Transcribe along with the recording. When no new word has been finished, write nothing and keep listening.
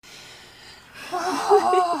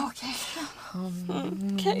Oh, okay.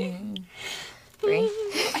 Okay. 3.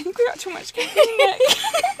 I think we got too much caffeine.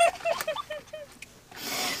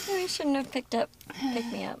 We shouldn't have pick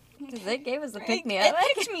me up. Because it gave us a pick me up.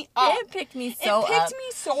 It picked me up. It picked me so It picked up.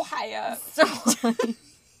 me so high up. So high. You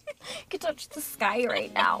could touch the sky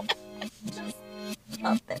right now. Just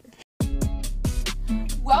up there.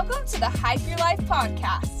 Welcome to the Hype Your Life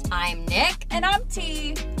podcast. I'm Nick. And I'm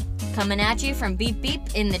T. Coming at you from Beep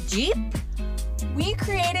Beep in the Jeep. We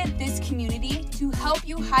created this community to help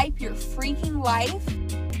you hype your freaking life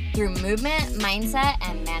Through movement, mindset,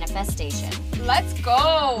 and manifestation. Let's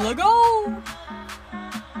go. Let's go.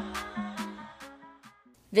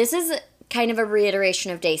 This is kind of a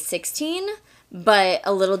reiteration of day 16, but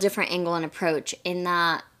a little different angle and approach in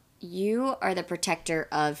that you are the protector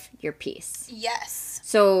of your peace. Yes.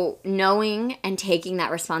 So knowing and taking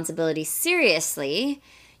that responsibility seriously,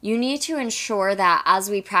 you need to ensure that, as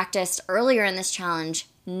we practiced earlier in this challenge,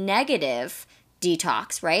 negative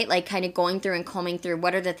detox, right? Like kind of going through and combing through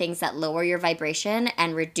what are the things that lower your vibration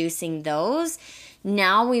and reducing those.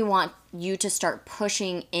 Now we want you to start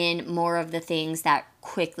pushing in more of the things that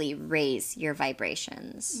quickly raise your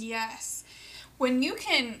vibrations. Yes. When you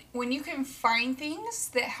can find things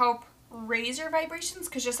that help raise your vibrations,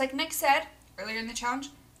 because just like Nick said earlier in the challenge,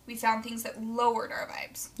 we found things that lowered our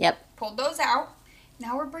vibes. Yep. Pulled those out.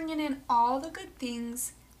 Now we're bringing in all the good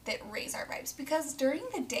things that raise our vibes. Because during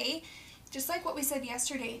the day, just like what we said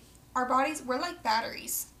yesterday, our bodies, we're like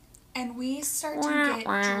batteries. And we start to get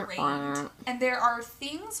drained. And there are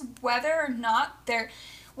things, whether or not they're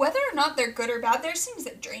good or bad, there's things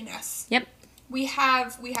that drain us. Yep. We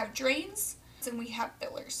have drains and we have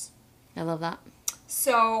fillers. I love that.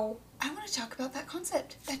 So I want to talk about that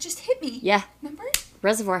concept. That just hit me. Yeah. Remember?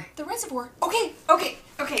 Reservoir. The reservoir. Okay.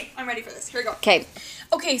 I'm ready for this. Here we go. Okay.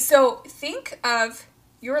 Okay, so think of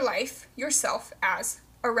your life, yourself, as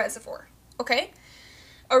a reservoir. Okay?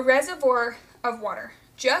 A reservoir of water.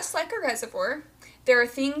 Just like a reservoir, there are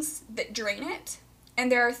things that drain it,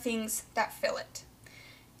 and there are things that fill it.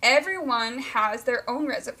 Everyone has their own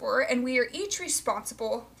reservoir, and we are each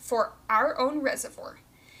responsible for our own reservoir.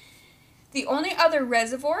 The only other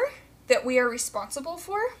reservoir that we are responsible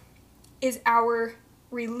for is our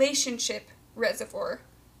relationship reservoir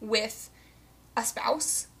with a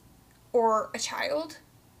spouse or a child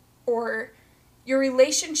or your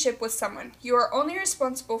relationship with someone. You are only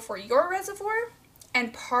responsible for your reservoir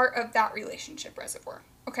and part of that relationship reservoir,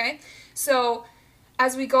 okay? So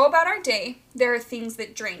as we go about our day, there are things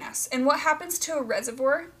that drain us. And what happens to a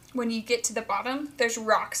reservoir when you get to the bottom? There's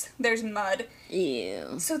rocks, there's mud.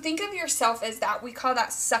 Ew. So think of yourself as that. We call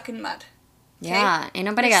that sucking mud. Okay? Yeah, ain't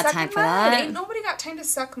nobody You're got time sucking for mud. that. Ain't nobody got time to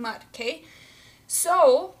suck mud, okay?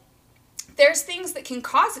 So there's things that can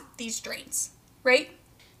cause these drains, right?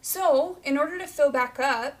 So in order to fill back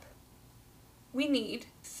up, we need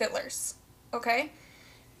fillers, okay?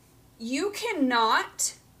 You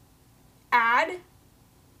cannot add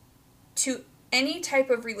to any type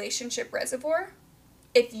of relationship reservoir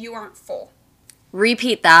if you aren't full.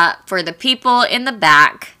 Repeat that for the people in the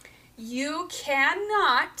back. You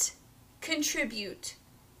cannot contribute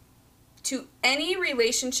to any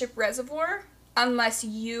relationship reservoir unless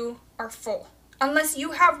you are full. Unless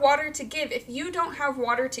you have water to give. If you don't have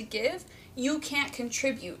water to give, you can't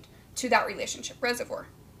contribute to that relationship reservoir.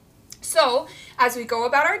 So, as we go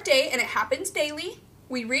about our day, and it happens daily,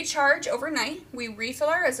 we recharge overnight, we refill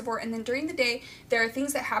our reservoir, and then during the day, there are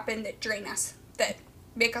things that happen that drain us, that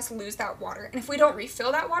make us lose that water. And if we don't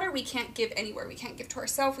refill that water, we can't give anywhere. We can't give to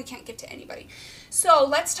ourselves, we can't give to anybody. So,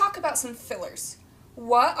 let's talk about some fillers.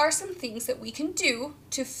 What are some things that we can do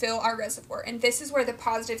to fill our reservoir? And this is where the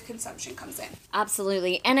positive consumption comes in.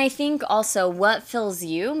 Absolutely. And I think also what fills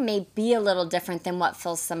you may be a little different than what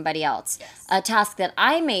fills somebody else. Yes. A task that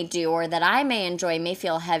I may do or that I may enjoy may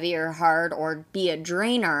feel heavy or hard or be a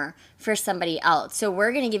drainer for somebody else. So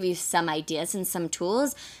we're going to give you some ideas and some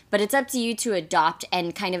tools, but it's up to you to adopt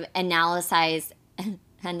and kind of analyze. We're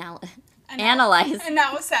going to analyze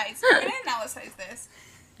this.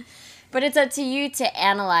 But it's up to you to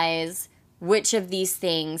analyze which of these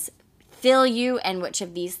things fill you and which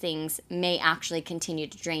of these things may actually continue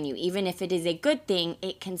to drain you. Even if it is a good thing,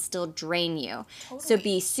 it can still drain you. Totally. So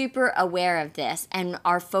be super aware of this. And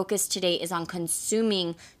our focus today is on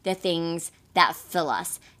consuming the things that fill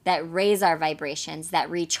us, that raise our vibrations, that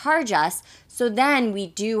recharge us. So then we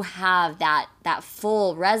do have that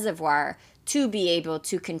full reservoir to be able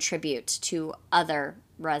to contribute to other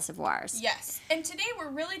reservoirs. Yes. And today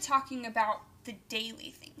we're really talking about the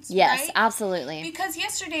daily things. Yes, right? absolutely. Because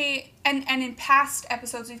yesterday and in past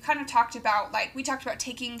episodes we've kind of talked about, like, we talked about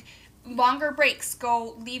taking longer breaks,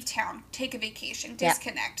 go leave town, take a vacation,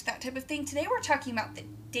 disconnect, that type of thing. Today we're talking about the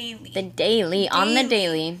daily. The daily, on the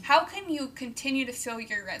daily. How can you continue to fill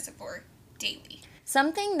your reservoir daily?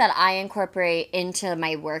 Something that I incorporate into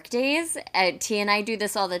my work days, T and I do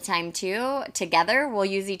this all the time too, together, we'll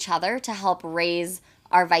use each other to help raise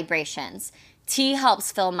our vibrations. T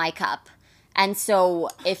helps fill my cup. And so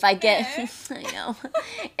if I get, I know,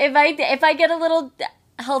 if I get a little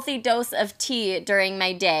healthy dose of tea during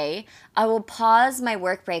my day, I will pause my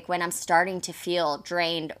work break when I'm starting to feel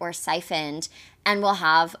drained or siphoned, and we'll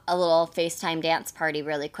have a little FaceTime dance party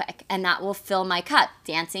really quick. And that will fill my cup.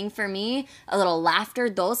 Dancing for me, a little laughter,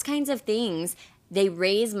 those kinds of things, they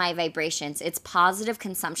raise my vibrations. It's positive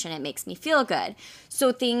consumption. It makes me feel good.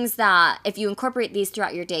 So things that, if you incorporate these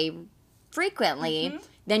throughout your day frequently,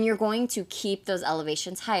 then you're going to keep those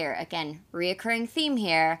elevations higher. Again, reoccurring theme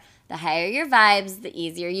here. The higher your vibes, the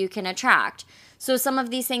easier you can attract. So some of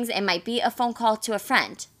these things, it might be a phone call to a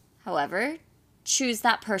friend. However, choose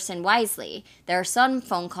that person wisely. There are some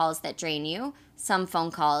phone calls that drain you, some phone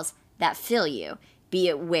calls that fill you. Be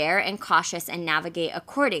aware and cautious and navigate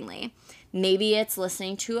accordingly. Maybe it's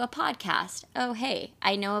listening to a podcast. Oh, hey,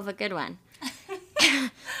 I know of a good one.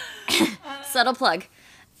 Subtle plug.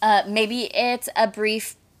 Maybe it's a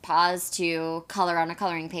brief pause to color on a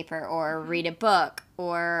coloring paper or read a book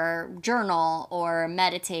or journal or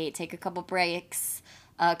meditate, take a couple breaks,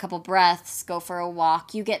 a couple breaths, go for a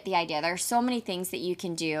walk. You get the idea. There are so many things that you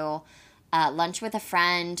can do. Lunch with a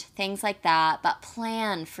friend, things like that. But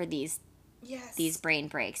plan for these brain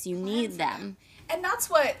breaks. You need them. And that's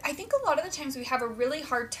what, I think a lot of the times we have a really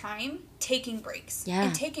hard time taking breaks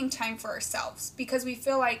and taking time for ourselves because we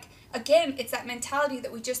feel like, again, it's that mentality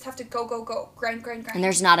that we just have to go, grind. And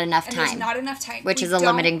there's not enough time. There's not enough time. Which is a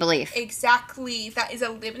limiting belief. Exactly. That is a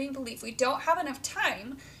limiting belief. We don't have enough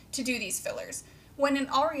time to do these fillers. When in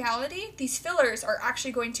all reality, these fillers are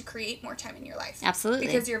actually going to create more time in your life. Absolutely.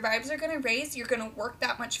 Because your vibes are going to raise, you're going to work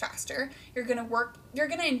that much faster, you're going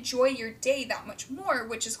to enjoy your day that much more,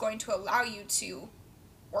 which is going to allow you to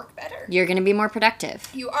work better. You're going to be more productive.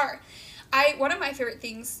 You are. One of my favorite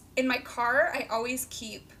things, in my car, I always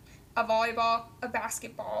keep a volleyball, a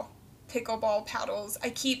basketball, pickleball paddles.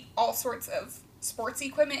 I keep all sorts of sports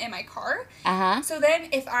equipment in my car. So then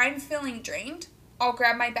if I'm feeling drained, I'll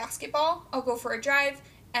grab my basketball, I'll go for a drive,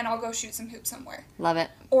 and I'll go shoot some hoops somewhere. Love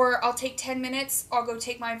it. Or I'll take 10 minutes, I'll go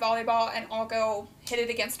take my volleyball, and I'll go hit it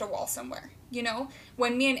against a wall somewhere. You know,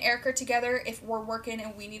 when me and Eric are together, if we're working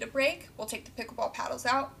and we need a break, we'll take the pickleball paddles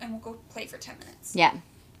out, and we'll go play for 10 minutes. Yeah.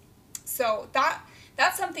 So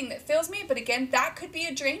that's something that fills me, but again, that could be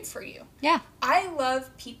a drain for you. Yeah. I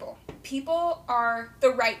love people. People are,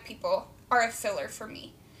 the right people are a filler for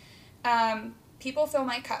me. People fill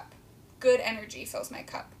my cup. Good energy fills my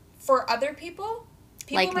cup. For other people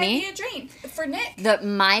like might me? be a drain. For Nick.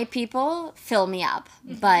 My people fill me up,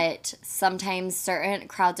 but sometimes certain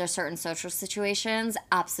crowds or certain social situations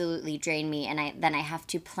absolutely drain me, and then I have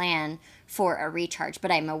to plan for a recharge.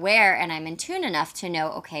 But I'm aware and I'm in tune enough to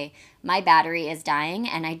know, okay, my battery is dying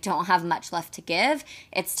and I don't have much left to give.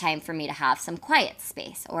 It's time for me to have some quiet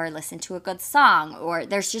space or listen to a good song, or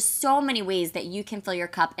there's just so many ways that you can fill your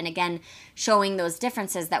cup. And again, showing those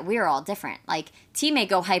differences that we're all different. Like T may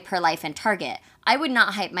go hype her life in Target. I would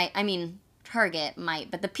not hype Target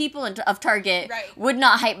might, but the people of Target would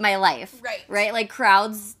not hype my life. Right? Like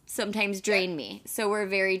crowds sometimes drain me. So we're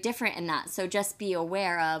very different in that. So just be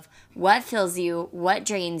aware of what fills you, what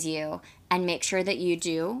drains you, and make sure that you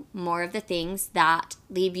do more of the things that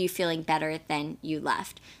leave you feeling better than you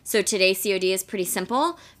left. So today's COD is pretty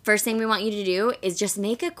simple. First thing we want you to do is just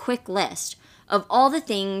make a quick list of all the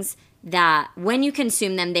things that when you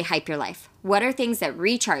consume them, they hype your life. What are things that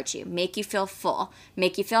recharge you, make you feel full,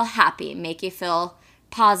 make you feel happy, make you feel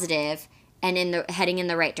positive, and heading in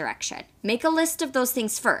the right direction? Make a list of those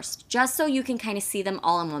things first, just so you can kind of see them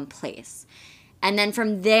all in one place. And then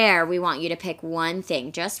from there, we want you to pick one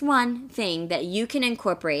thing, just one thing that you can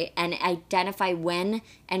incorporate and identify when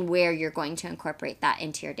and where you're going to incorporate that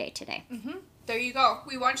into your day today. There you go.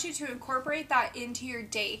 We want you to incorporate that into your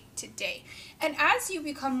day to day. And as you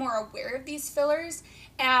become more aware of these fillers,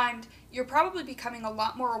 and you're probably becoming a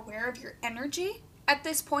lot more aware of your energy at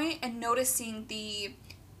this point and noticing the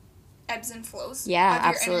ebbs and flows of your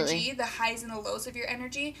energy, the highs and the lows of your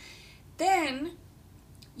energy, then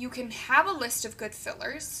you can have a list of good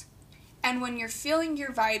fillers. And when you're feeling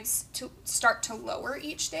your vibes to start to lower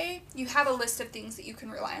each day, you have a list of things that you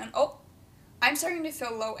can rely on. Oh, I'm starting to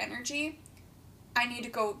feel low energy. I need to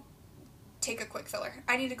go take a quick filler.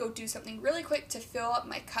 I need to go do something really quick to fill up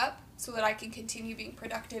my cup so that I can continue being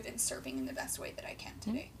productive and serving in the best way that I can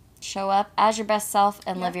today. Show up as your best self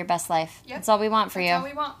and Yep. live your best life. Yep. That's all we want for That's you. all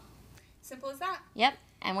we want. Simple as that. Yep.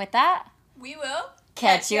 And with that, We will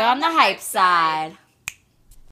catch you on the hype side.